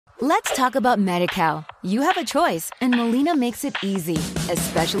Let's talk about Medi-Cal. You have a choice, and Molina makes it easy,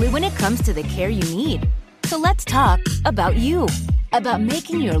 especially when it comes to the care you need. So let's talk about you, about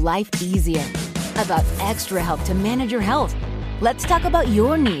making your life easier, about extra help to manage your health. Let's talk about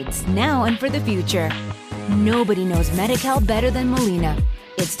your needs now and for the future. Nobody knows Medi-Cal better than Molina.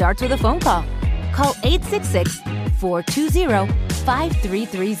 It starts with a phone call. Call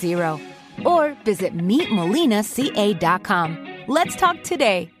 866-420-5330 or visit meetmolinaca.com. Let's talk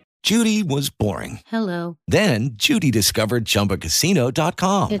today. Judy was boring. Hello. Then Judy discovered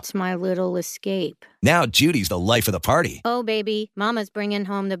ChumbaCasino.com. It's my little escape. Now Judy's the life of the party. Oh, baby, mama's bringing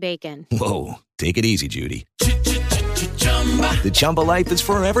home the bacon. Whoa, take it easy, Judy. The Chumba life is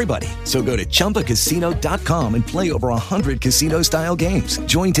for everybody. So go to ChumbaCasino.com and play over 100 casino-style games.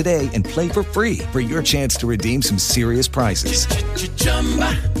 Join today and play for free for your chance to redeem some serious prizes.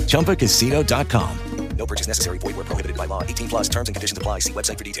 ChumbaCasino.com. No purchase necessary. Void where prohibited by law. 18+ terms and conditions apply. See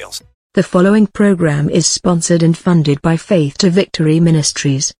website for details. The following program is sponsored and funded by Faith to Victory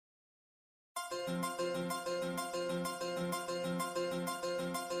Ministries.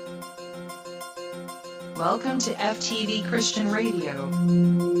 Welcome to FTV Christian Radio.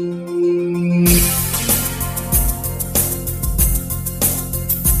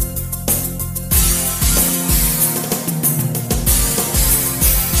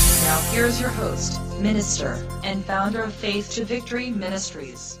 Now here's your host, minister, and founder of Faith to Victory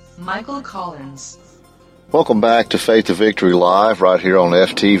Ministries, Michael Collins. Welcome back to Faith to Victory Live right here on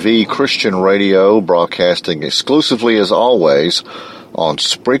FTV Christian Radio, broadcasting exclusively as always on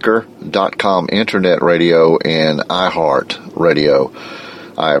Spreaker.com Internet Radio and iHeart Radio.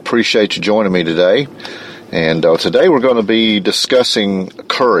 I appreciate you joining me today. And today we're going to be discussing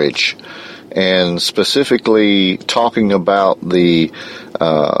courage and specifically talking about the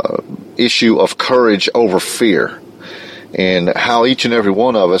issue of courage over fear and how each and every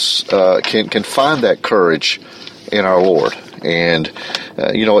one of us can find that courage in our Lord. And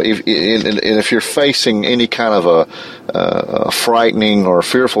if you're facing any kind of a frightening or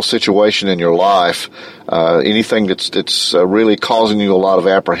fearful situation in your life, anything that's really causing you a lot of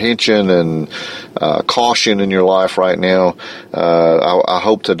apprehension and caution in your life right now, I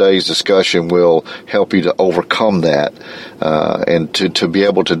hope today's discussion will help you to overcome that and to be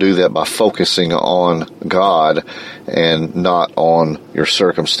able to do that by focusing on God and not on your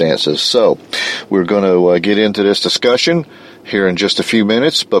circumstances. So we're going to get into this discussion here in just a few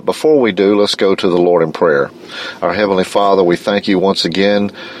minutes, but before we do, let's go to the Lord in prayer. Our Heavenly Father, we thank you once again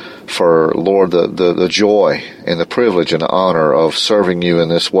for, Lord, the joy and the privilege and the honor of serving you in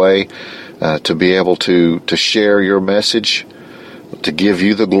this way, to be able to share your message, to give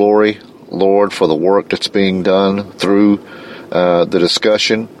you the glory, Lord, for the work that's being done through the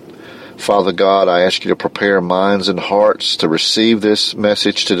discussion. Father God, I ask you to prepare minds and hearts to receive this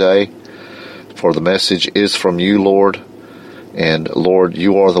message today, for the message is from you, Lord. And Lord,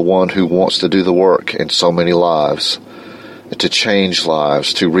 you are the one who wants to do the work in so many lives, to change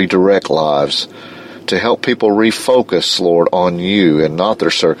lives, to redirect lives, to help people refocus, Lord, on you and not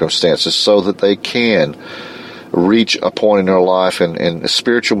their circumstances, so that they can reach a point in their life and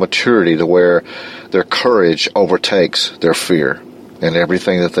spiritual maturity to where their courage overtakes their fear in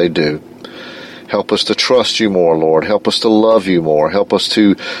everything that they do. Help us to trust you more, Lord. Help us to love you more. Help us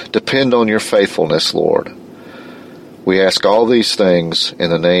to depend on your faithfulness, Lord. We ask all these things in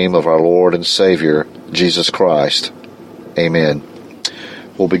the name of our Lord and Savior, Jesus Christ. Amen.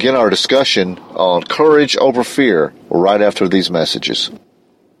 We'll begin our discussion on courage over fear right after these messages.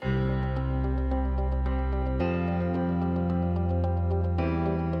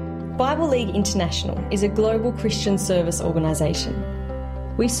 Bible League International is a global Christian service organisation.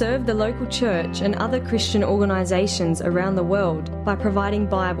 We serve the local church and other Christian organisations around the world by providing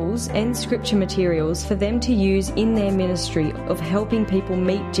Bibles and scripture materials for them to use in their ministry of helping people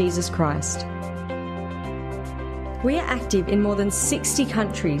meet Jesus Christ. We are active in more than 60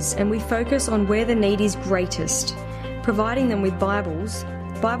 countries and we focus on where the need is greatest, providing them with Bibles,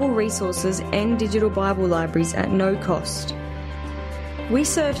 Bible resources and digital Bible libraries at no cost. We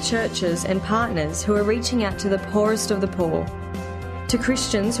serve churches and partners who are reaching out to the poorest of the poor, to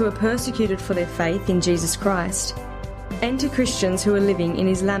Christians who are persecuted for their faith in Jesus Christ, and to Christians who are living in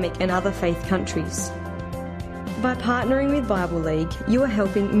Islamic and other faith countries. By partnering with Bible League, you are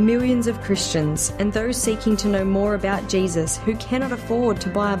helping millions of Christians and those seeking to know more about Jesus who cannot afford to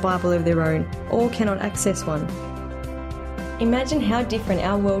buy a Bible of their own or cannot access one. Imagine how different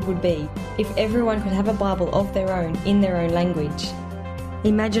our world would be if everyone could have a Bible of their own in their own language.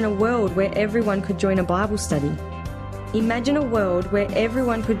 Imagine a world where everyone could join a Bible study. Imagine a world where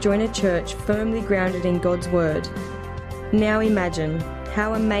everyone could join a church firmly grounded in God's Word. Now imagine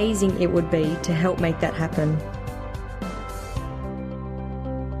How amazing it would be to help make that happen.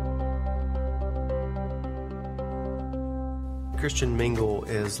 Christian Mingle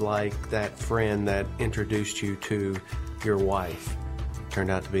is like that friend that introduced you to your wife.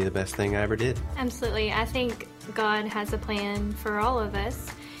 Turned out to be the best thing I ever did. Absolutely. I think God has a plan for all of us,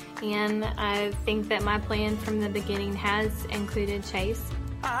 and I think that my plan from the beginning has included Chase.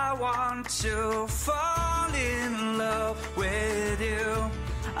 I want to fall in love with you.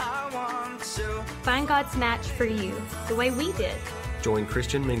 I want to find God's match for you the way we did. Join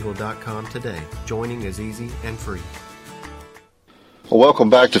ChristianMingle.com today. Joining is easy and free. Well, welcome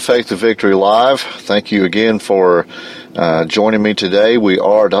back to Faith to Victory Live. Thank you again for joining me today. We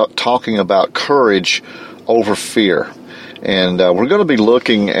are talking about courage over fear. And we're going to be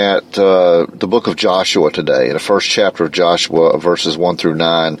looking at the book of Joshua today, in the first chapter of Joshua, verses 1 through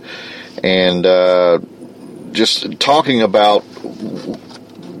 9. And just talking about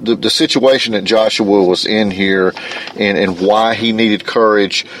the situation that Joshua was in here and why he needed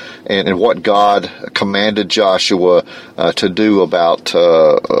courage and what God commanded Joshua to do about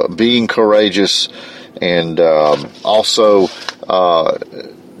being courageous, and also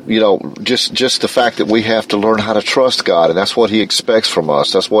just the fact that we have to learn how to trust God, and that's what He expects from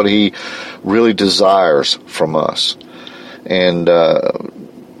us. That's what He really desires from us. And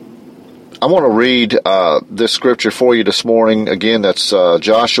I want to read this scripture for you this morning. Again, that's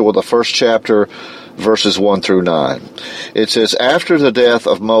Joshua, the first chapter, verses 1 through 9. It says, "After the death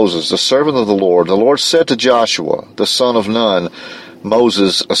of Moses, the servant of the Lord said to Joshua, the son of Nun,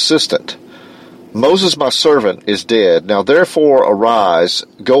 Moses' assistant, 'Moses, my servant, is dead. Now therefore arise,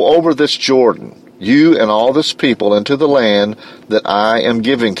 go over this Jordan, you and all this people, into the land that I am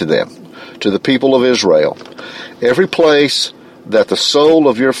giving to them, to the people of Israel. Every place that the sole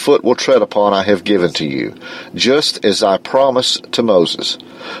of your foot will tread upon I have given to you, just as I promised to Moses.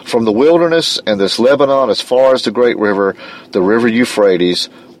 From the wilderness and this Lebanon as far as the great river, the river Euphrates,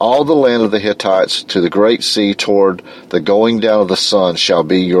 all the land of the Hittites to the great sea toward the going down of the sun shall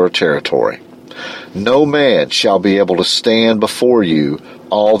be your territory. No man shall be able to stand before you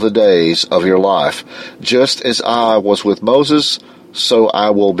all the days of your life. Just as I was with Moses, so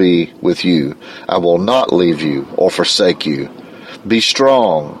I will be with you. I will not leave you or forsake you. Be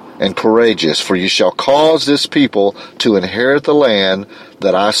strong and courageous, for you shall cause this people to inherit the land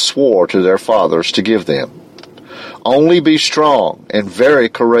that I swore to their fathers to give them. Only be strong and very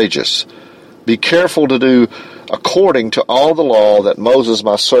courageous. Be careful to do according to all the law that Moses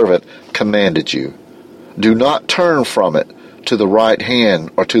my servant commanded you. Do not turn from it to the right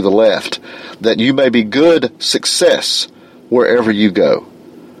hand or to the left, that you may be good success wherever you go.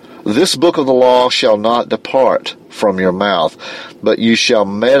 This book of the law shall not depart from your mouth, but you shall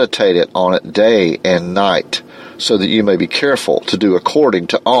meditate on it day and night, so that you may be careful to do according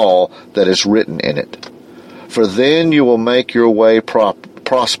to all that is written in it. For then you will make your way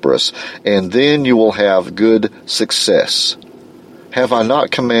prosperous, and then you will have good success. Have I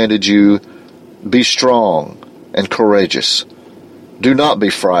not commanded you? Be strong and courageous. Do not be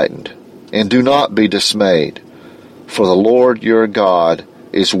frightened, and do not be dismayed, for the Lord your God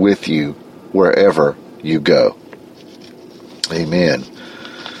is with you wherever you go." Amen.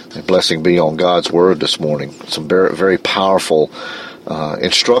 And blessing be on God's word this morning. Some very, very powerful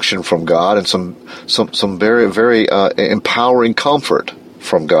instruction from God, and some very, very empowering comfort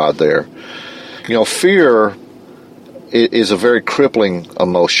from God there. You know, fear is a very crippling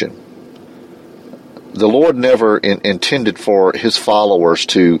emotion. The Lord never intended for His followers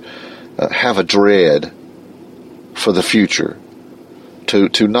to have a dread for the future,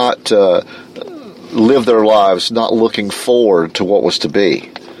 to not live their lives not looking forward to what was to be.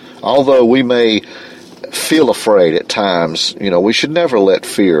 Although we may feel afraid at times, we should never let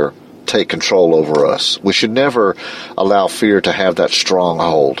fear take control over us. We should never allow fear to have that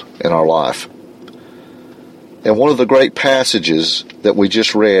stronghold in our life. And one of the great passages that we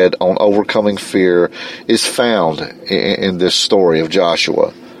just read on overcoming fear is found in this story of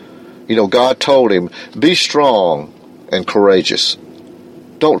Joshua. God told him, "Be strong and courageous.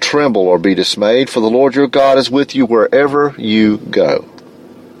 Don't tremble or be dismayed, for the Lord your God is with you wherever you go."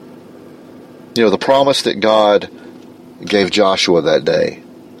 The promise that God gave Joshua that day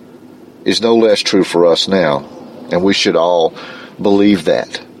is no less true for us now, and we should all believe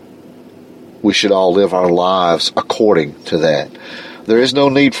that. We should all live our lives according to that. There is no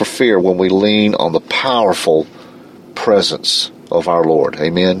need for fear when we lean on the powerful presence of our Lord.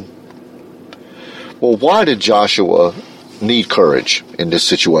 Amen. Well, why did Joshua need courage in this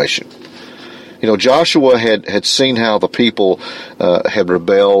situation? Joshua had seen how the people had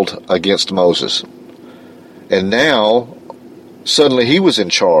rebelled against Moses. And now Suddenly he was in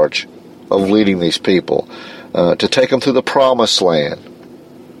charge of leading these people to take them through the promised land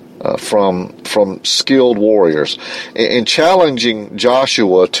from skilled warriors. In challenging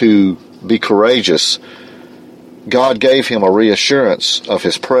Joshua to be courageous, God gave him a reassurance of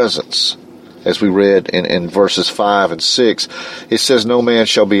his presence. As we read in verses 5 and 6, it says, "No man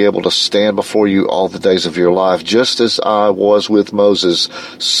shall be able to stand before you all the days of your life. Just as I was with Moses,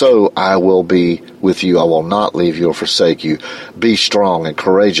 so I will be with you. I will not leave you or forsake you. Be strong and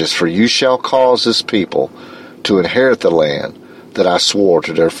courageous, for you shall cause this people to inherit the land that I swore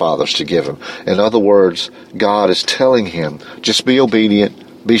to their fathers to give them." In other words, God is telling him, just be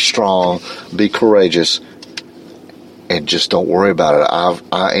obedient, be strong, be courageous, and just don't worry about it.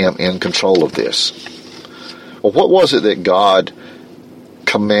 I am in control of this. Well, what was it that God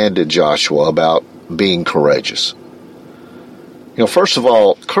commanded Joshua about being courageous? First of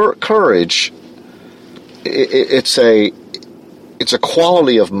all, courage, it's a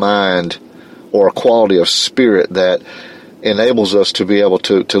quality of mind or a quality of spirit that enables us to be able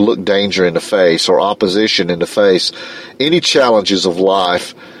to look danger in the face or opposition in the face, any challenges of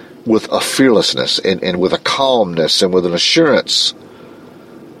life, with a fearlessness and with a calmness and with an assurance.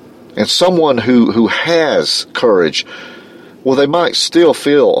 And someone who has courage, well, they might still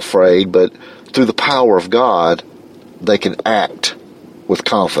feel afraid, but through the power of God, they can act with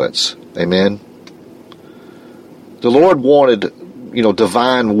confidence. Amen? The Lord wanted,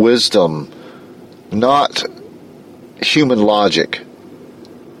 divine wisdom, not human logic,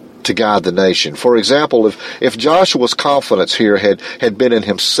 to guide the nation. For example, if Joshua's confidence here had been in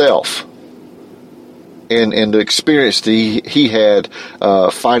himself and the experience that he had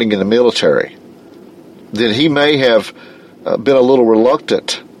fighting in the military, then he may have been a little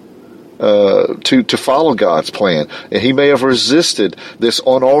reluctant to follow God's plan. And he may have resisted this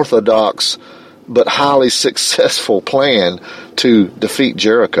unorthodox but highly successful plan to defeat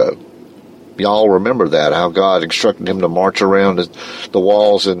Jericho. Y'all remember that, how God instructed him to march around the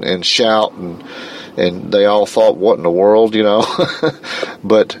walls and shout, and they all thought, what in the world,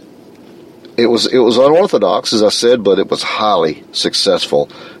 But it was unorthodox, as I said, but it was highly successful.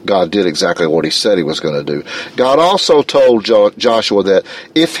 God did exactly what he said he was going to do. God also told Joshua that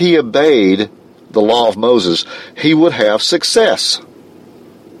if he obeyed the law of Moses, he would have success.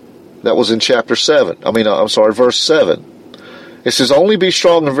 That was in verse 7. It says, "Only be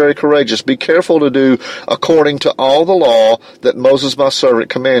strong and very courageous. Be careful to do according to all the law that Moses my servant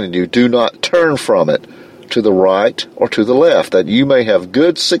commanded you. Do not turn from it to the right or to the left, that you may have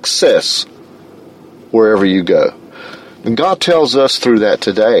good success wherever you go." And God tells us through that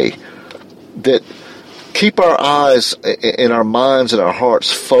today that keep our eyes and our minds and our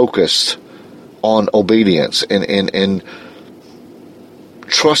hearts focused on obedience and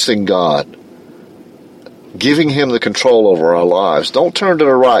trusting God, giving him the control over our lives. Don't turn to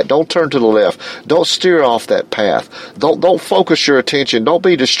the right. Don't turn to the left. Don't steer off that path. Don't focus your attention. Don't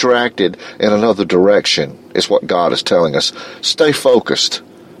be distracted in another direction, is what God is telling us. Stay focused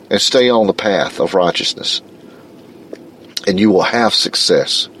and stay on the path of righteousness, and you will have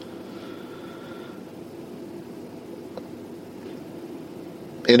success.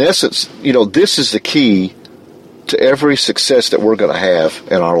 In essence, this is the key to every success that we're going to have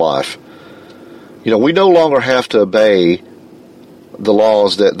in our life. We no longer have to obey the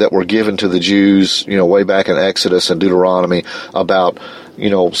laws that were given to the Jews, way back in Exodus and Deuteronomy about,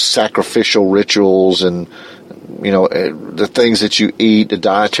 sacrificial rituals and, the things that you eat, the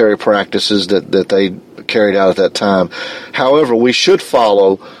dietary practices that they carried out at that time. However, we should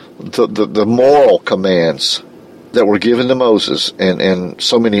follow the moral commands that were given to Moses and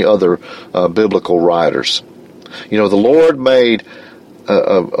so many other biblical writers. The Lord made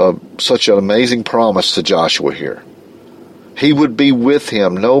such an amazing promise to Joshua here. He would be with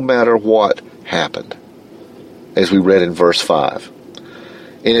him no matter what happened, as we read in verse 5.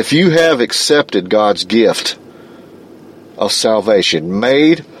 And if you have accepted God's gift of salvation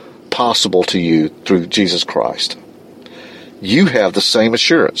made possible to you through Jesus Christ, you have the same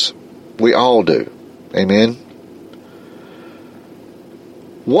assurance. We all do. Amen?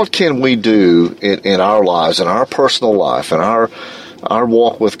 What can we do in our lives, in our personal life, in our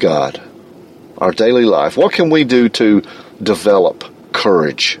walk with God, our daily life? What can we do to develop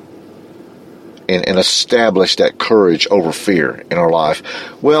courage and establish that courage over fear in our life?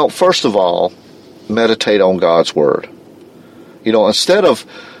 Well, first of all, meditate on God's Word. Instead of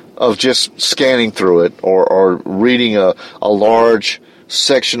just scanning through it or reading a large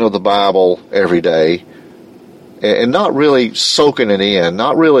section of the Bible every day and not really soaking it in,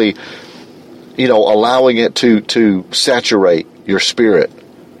 not really, allowing it to saturate your spirit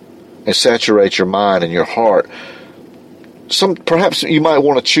and saturate your mind and your heart, perhaps you might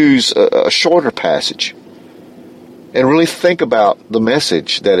want to choose a shorter passage and really think about the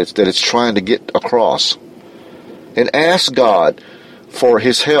message that it's trying to get across, and ask God for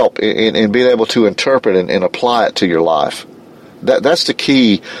His help in being able to interpret and apply it to your life. That's the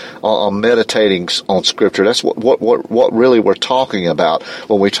key on meditating on Scripture. That's what really we're talking about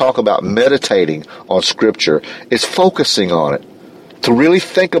when we talk about meditating on Scripture. Is focusing on it, to really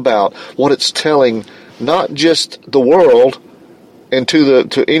think about what it's telling, not just the world and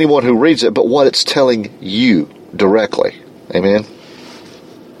to anyone who reads it, but what it's telling you directly. Amen.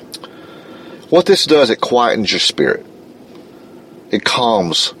 What this does, it quietens your spirit. It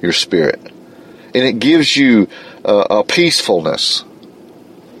calms your spirit. And it gives you a peacefulness,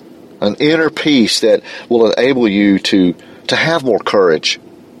 an inner peace that will enable you to have more courage,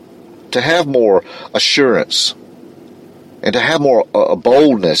 to have more assurance, and to have more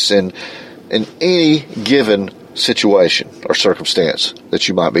boldness in any given situation or circumstance that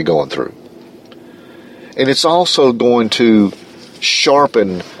you might be going through. And it's also going to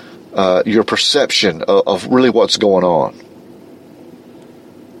sharpen your perception of really what's going on.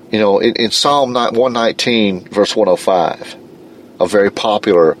 You know, in Psalm 119, verse 105, a very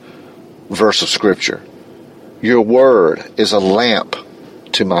popular verse of Scripture, your word is a lamp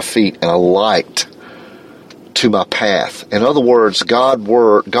to my feet and a light to my path. In other words,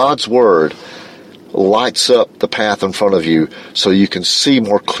 God's word lights up the path in front of you so you can see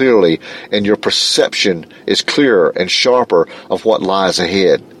more clearly, and your perception is clearer and sharper of what lies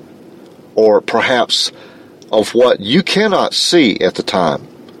ahead, or perhaps of what you cannot see at the time.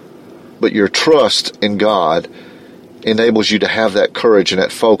 But your trust in God enables you to have that courage and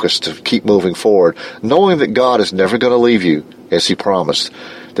that focus to keep moving forward, knowing that God is never going to leave you, as He promised,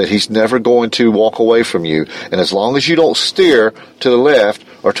 that He's never going to walk away from you. And as long as you don't steer to the left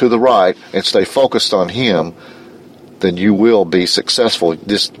or to the right and stay focused on Him, then you will be successful.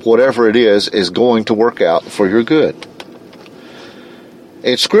 This, whatever it is going to work out for your good.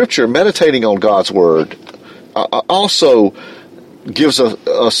 In Scripture, meditating on God's Word also gives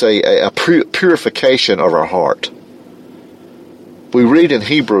us a purification of our heart. We read in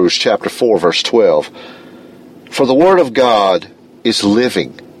Hebrews chapter 4, verse 12, for the Word of God is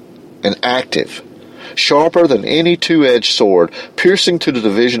living and active, sharper than any two-edged sword, piercing to the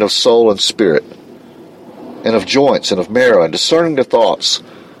division of soul and spirit, and of joints and of marrow, and discerning the thoughts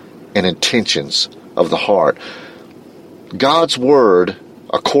and intentions of the heart. God's Word,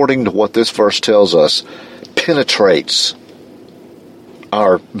 according to what this verse tells us, penetrates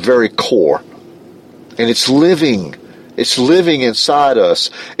our very core, and it's living inside us.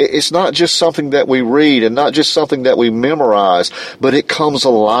 It's not just something that we read and not just something that we memorize, but it comes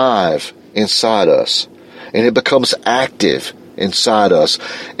alive inside us, and it becomes active inside us,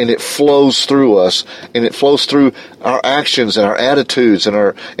 and it flows through us, and it flows through our actions and our attitudes and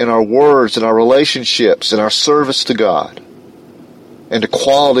our words and our relationships and our service to God, and the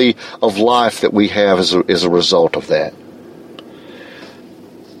quality of life that we have as a result of that.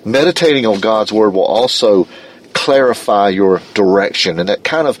 Meditating on God's Word will also clarify your direction, and that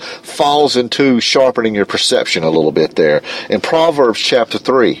kind of falls into sharpening your perception a little bit there. In Proverbs chapter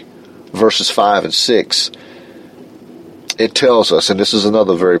 3, verses 5 and 6, it tells us, and this is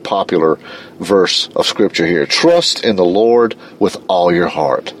another very popular verse of Scripture here, trust in the Lord with all your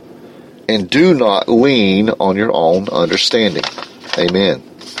heart, and do not lean on your own understanding. Amen.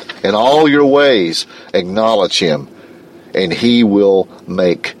 In all your ways acknowledge Him, and He will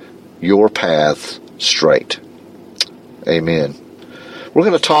make your path straight. Amen. We're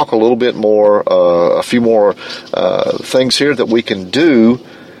going to talk a little bit more, a few more things here that we can do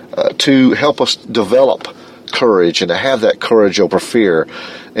to help us develop courage and to have that courage over fear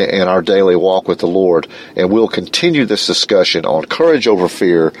in our daily walk with the Lord. And we'll continue this discussion on courage over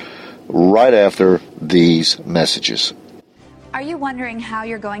fear right after these messages. Are you wondering how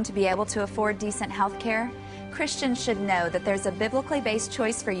you're going to be able to afford decent health care? Christians should know that there's a biblically based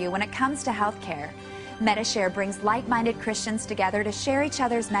choice for you when it comes to health care. Medishare brings like-minded Christians together to share each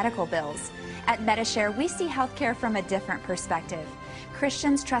other's medical bills. At Medishare, we see health care from a different perspective.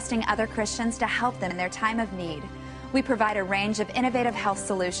 Christians trusting other Christians to help them in their time of need. We provide a range of innovative health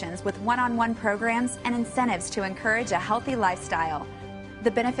solutions with one-on-one programs and incentives to encourage a healthy lifestyle.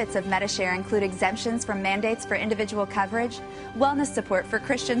 The benefits of Medishare include exemptions from mandates for individual coverage, wellness support for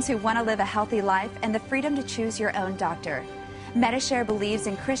Christians who want to live a healthy life, and the freedom to choose your own doctor. Medishare believes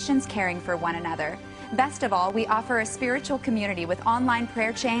in Christians caring for one another. Best of all, we offer a spiritual community with online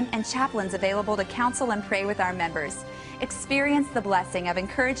prayer chain and chaplains available to counsel and pray with our members. Experience the blessing of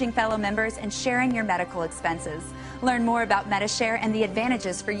encouraging fellow members and sharing your medical expenses. Learn more about Medishare and the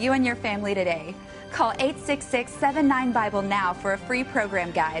advantages for you and your family today. Call 866-79-BIBLE now for a free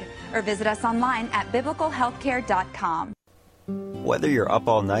program guide or visit us online at biblicalhealthcare.com. Whether you're up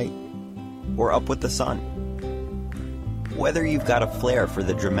all night or up with the sun, whether you've got a flair for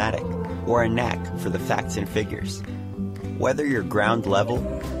the dramatic or a knack for the facts and figures, whether you're ground level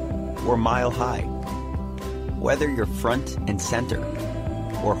or mile high, whether you're front and center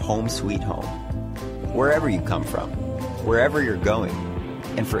or home sweet home, wherever you come from, wherever you're going,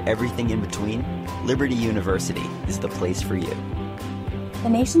 and for everything in between, Liberty University is the place for you. The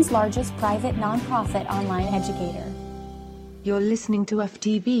nation's largest private nonprofit online educator. You're listening to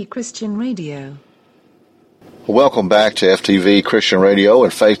FTV Christian Radio. Welcome back to FTV Christian Radio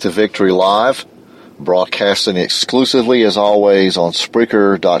and Faith to Victory Live, broadcasting exclusively as always on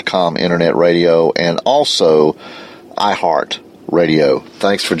Spreaker.com Internet Radio and also iHeart Radio.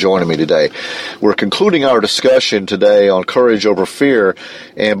 Thanks for joining me today. We're concluding our discussion today on courage over fear,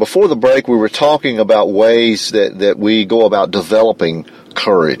 and before the break we were talking about ways that we go about developing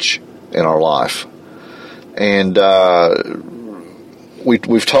courage in our life. And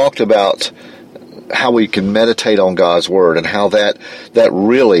we've talked about how we can meditate on God's Word and how that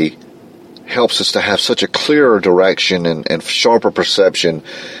really helps us to have such a clearer direction and sharper perception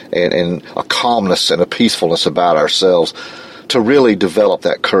and a calmness and a peacefulness about ourselves to really develop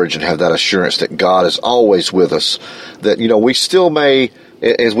that courage and have that assurance that God is always with us. That, we still may,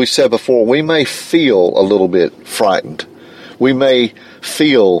 as we said before, we may feel a little bit frightened. We may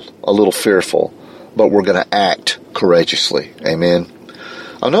feel a little fearful, but we're going to act courageously. Amen.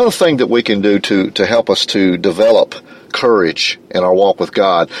 Another thing that we can do to help us to develop courage in our walk with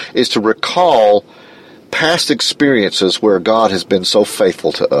God is to recall past experiences where God has been so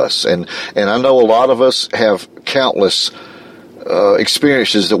faithful to us. And I know a lot of us have countless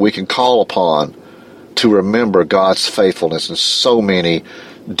experiences that we can call upon to remember God's faithfulness in so many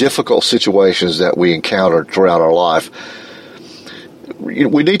difficult situations that we encountered throughout our life.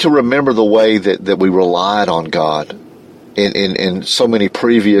 We need to remember the way that we relied on God in so many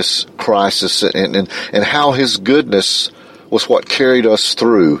previous crises and how His goodness was what carried us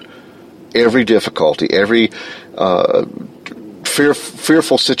through every difficulty, every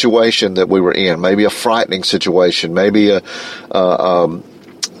fearful situation that we were in, maybe a frightening situation, maybe a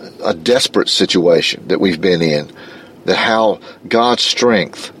desperate situation that we've been in, that how God's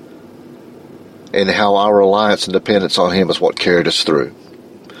strength and how our reliance and dependence on Him is what carried us through.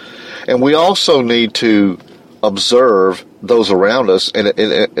 And we also need to observe those around us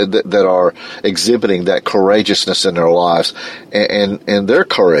that are exhibiting that courageousness in their lives and their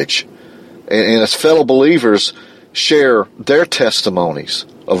courage. And as fellow believers, share their testimonies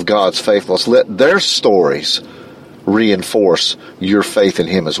of God's faithfulness. Let their stories reinforce your faith in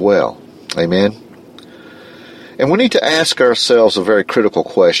Him as well. Amen. And we need to ask ourselves a very critical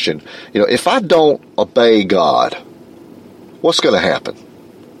question. If I don't obey God, what's going to happen?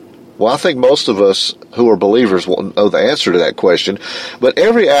 Well, I think most of us who are believers will know the answer to that question. But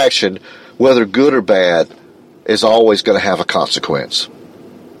every action, whether good or bad, is always going to have a consequence.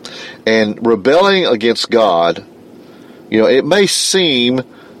 And rebelling against God, it may seem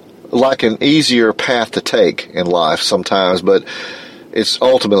like an easier path to take in life sometimes, but it's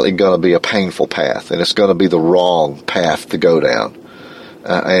ultimately going to be a painful path, and it's going to be the wrong path to go down.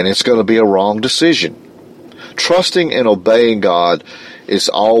 And it's going to be a wrong decision. Trusting and obeying God is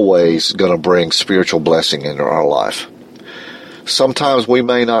always going to bring spiritual blessing into our life. Sometimes we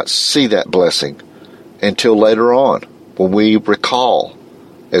may not see that blessing until later on, when we recall,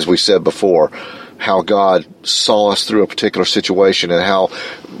 as we said before, how God saw us through a particular situation and how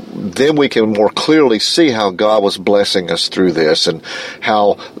then we can more clearly see how God was blessing us through this and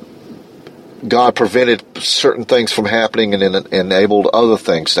how God prevented certain things from happening and enabled other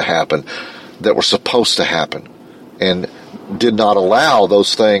things to happen that were supposed to happen and did not allow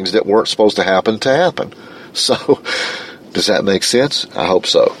those things that weren't supposed to happen. So, does that make sense? I hope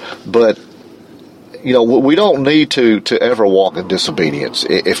so. But we don't need to ever walk in disobedience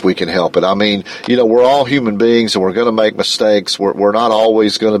if we can help it. I mean, we're all human beings and we're going to make mistakes. We're not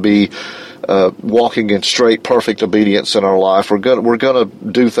always going to be walking in straight, perfect obedience in our life. We're going to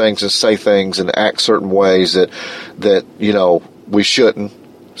do things and say things and act certain ways that we shouldn't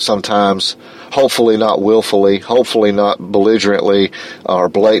sometimes. Hopefully not willfully, hopefully not belligerently or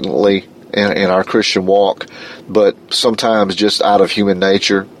blatantly in our Christian walk, but sometimes just out of human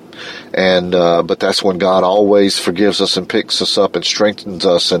nature. And but that's when God always forgives us and picks us up and strengthens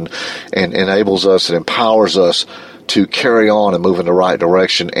us and enables us and empowers us to carry on and move in the right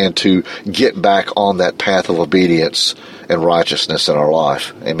direction and to get back on that path of obedience and righteousness in our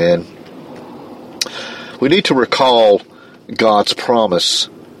life. Amen. We need to recall God's promise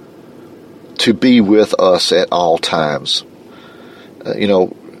to be with us at all times.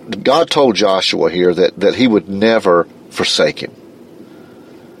 God told Joshua here that he would never forsake him.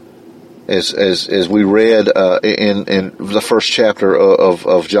 As we read in the first chapter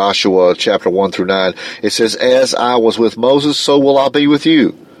of Joshua, chapter 1 through 9, it says, "As I was with Moses, so will I be with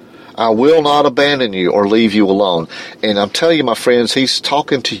you. I will not abandon you or leave you alone." And I'm telling you, my friends, he's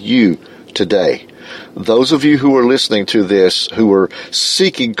talking to you today. Those of you who are listening to this, who are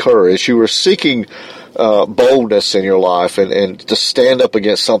seeking courage, who are seeking boldness in your life and to stand up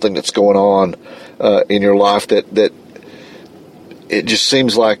against something that's going on in your life that it just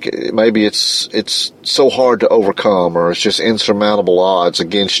seems like maybe it's so hard to overcome, or it's just insurmountable odds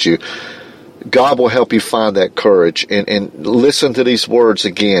against you. God will help you find that courage and listen to these words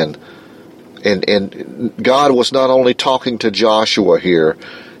again. And God was not only talking to Joshua here,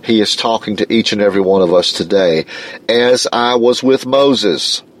 he is talking to each and every one of us today. "As I was with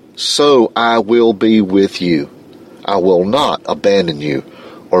Moses, so I will be with you. I will not abandon you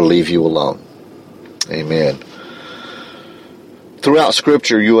or leave you alone." Amen. Throughout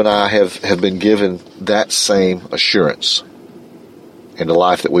Scripture, you and I have been given that same assurance in the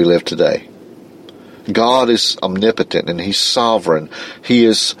life that we live today. God is omnipotent and he's sovereign. He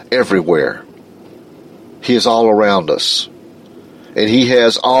is everywhere. He is all around us. And he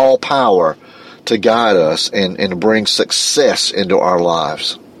has all power to guide us and bring success into our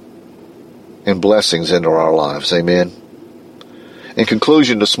lives and blessings into our lives. Amen. In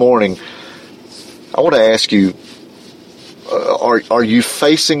conclusion this morning, I want to ask you, are you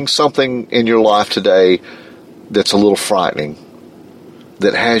facing something in your life today that's a little frightening,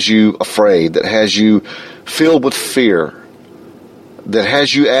 that has you afraid, that has you filled with fear, that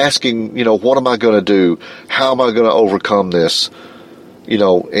has you asking, what am I going to do? How am I going to overcome this?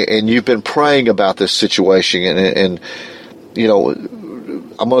 And you've been praying about this situation, and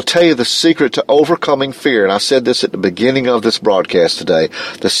I'm going to tell you the secret to overcoming fear, and I said this at the beginning of this broadcast today.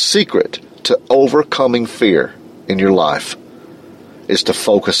 The secret to overcoming fear in your life is to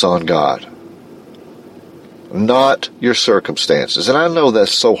focus on God, not your circumstances. And I know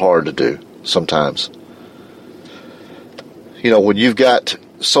that's so hard to do sometimes. When you've got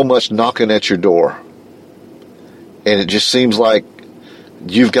so much knocking at your door, and it just seems like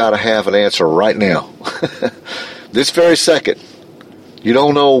you've got to have an answer right now. This very second. You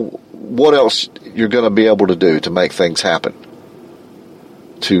don't know what else you're going to be able to do to make things happen,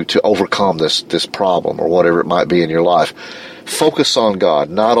 to overcome this problem or whatever it might be in your life. Focus on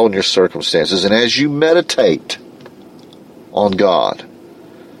God, not on your circumstances. And as you meditate on God,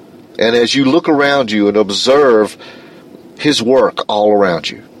 and as you look around you and observe his work all around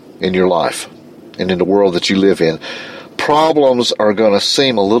you in your life and in the world that you live in, problems are going to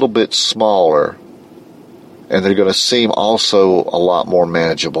seem a little bit smaller, and they're going to seem also a lot more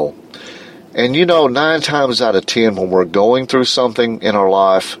manageable. And 9 times out of 10, when we're going through something in our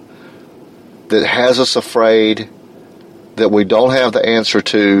life that has us afraid, that we don't have the answer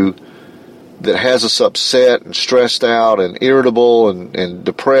to, that has us upset and stressed out and irritable and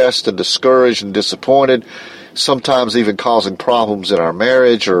depressed and discouraged and disappointed, sometimes even causing problems in our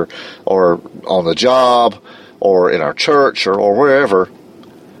marriage or on the job or in our church or wherever,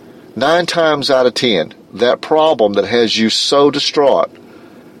 9 times out of 10, that problem that has you so distraught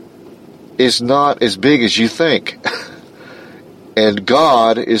is not as big as you think. And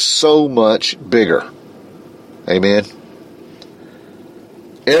God is so much bigger. Amen.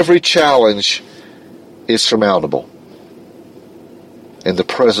 Every challenge is surmountable in the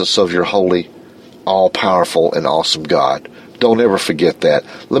presence of your holy, all-powerful, and awesome God. Don't ever forget that.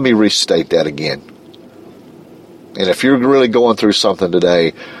 Let me restate that again. And if you're really going through something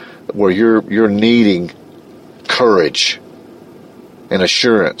today where you're needing courage and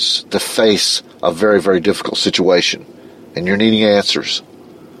assurance to face a very, very difficult situation, and you're needing answers,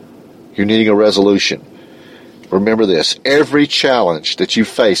 you're needing a resolution, remember this: every challenge that you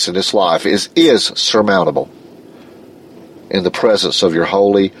face in this life is surmountable in the presence of your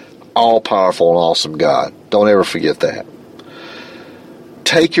holy, all-powerful, and awesome God. Don't ever forget that.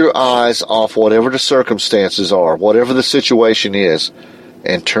 Take your eyes off whatever the circumstances are, whatever the situation is,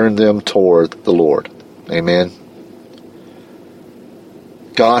 and turn them toward the Lord. Amen.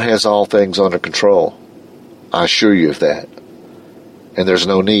 God has all things under control. I assure you of that. And there's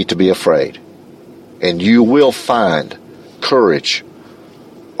no need to be afraid. And you will find courage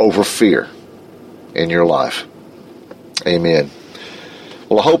over fear in your life. Amen.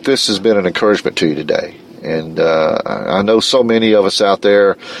 Well, I hope this has been an encouragement to you today. And I know so many of us out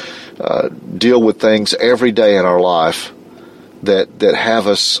there deal with things every day in our life that have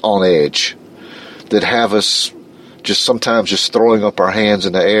us on edge, that have us just sometimes just throwing up our hands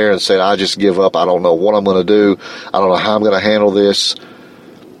in the air and saying, I just give up. I don't know what I'm going to do. I don't know how I'm going to handle this.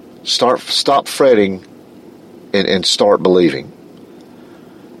 Stop fretting and start believing.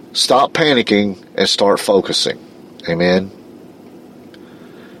 Stop panicking and start focusing. Amen.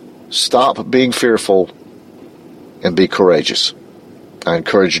 Stop being fearful and be courageous. I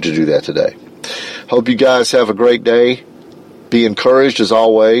encourage you to do that today. Hope you guys have a great day. Be encouraged as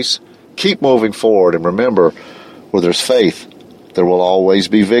always. Keep moving forward. And remember, where there's faith, there will always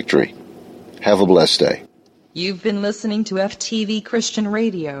be victory. Have a blessed day. You've been listening to FTV Christian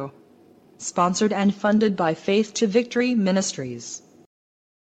Radio, sponsored and funded by Faith to Victory Ministries.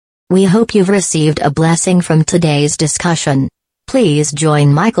 We hope you've received a blessing from today's discussion. Please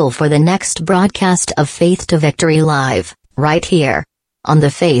join Michael for the next broadcast of Faith to Victory Live, right here, on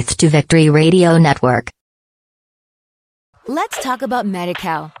the Faith to Victory Radio Network. Let's talk about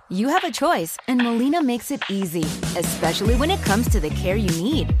Medi-Cal. You have a choice, and Molina makes it easy, especially when it comes to the care you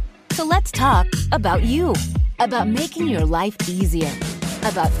need. So let's talk about you, about making your life easier,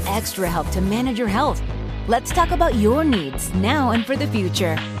 about extra help to manage your health. Let's talk about your needs now and for the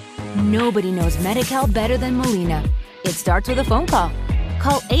future. Nobody knows Medi-Cal better than Molina. It starts with a phone call.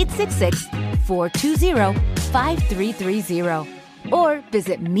 Call 866-420-5330 or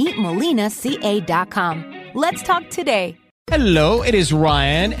visit meetmolinaca.com. Let's talk today. Hello, it is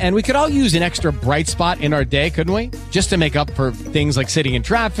Ryan, and we could all use an extra bright spot in our day, couldn't we? Just to make up for things like sitting in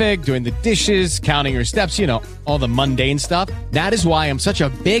traffic, doing the dishes, counting your steps, you know, all the mundane stuff. That is why I'm such a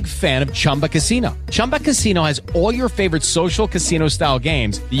big fan of Chumba Casino. Chumba Casino has all your favorite social casino-style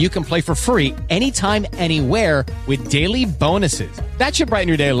games that you can play for free anytime, anywhere with daily bonuses. That should brighten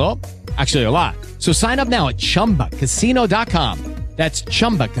your day a little. Actually, a lot. So sign up now at ChumbaCasino.com. That's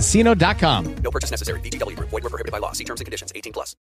ChumbaCasino.com. No purchase necessary. VGW Group. Void where prohibited by law. See terms and conditions. 18+.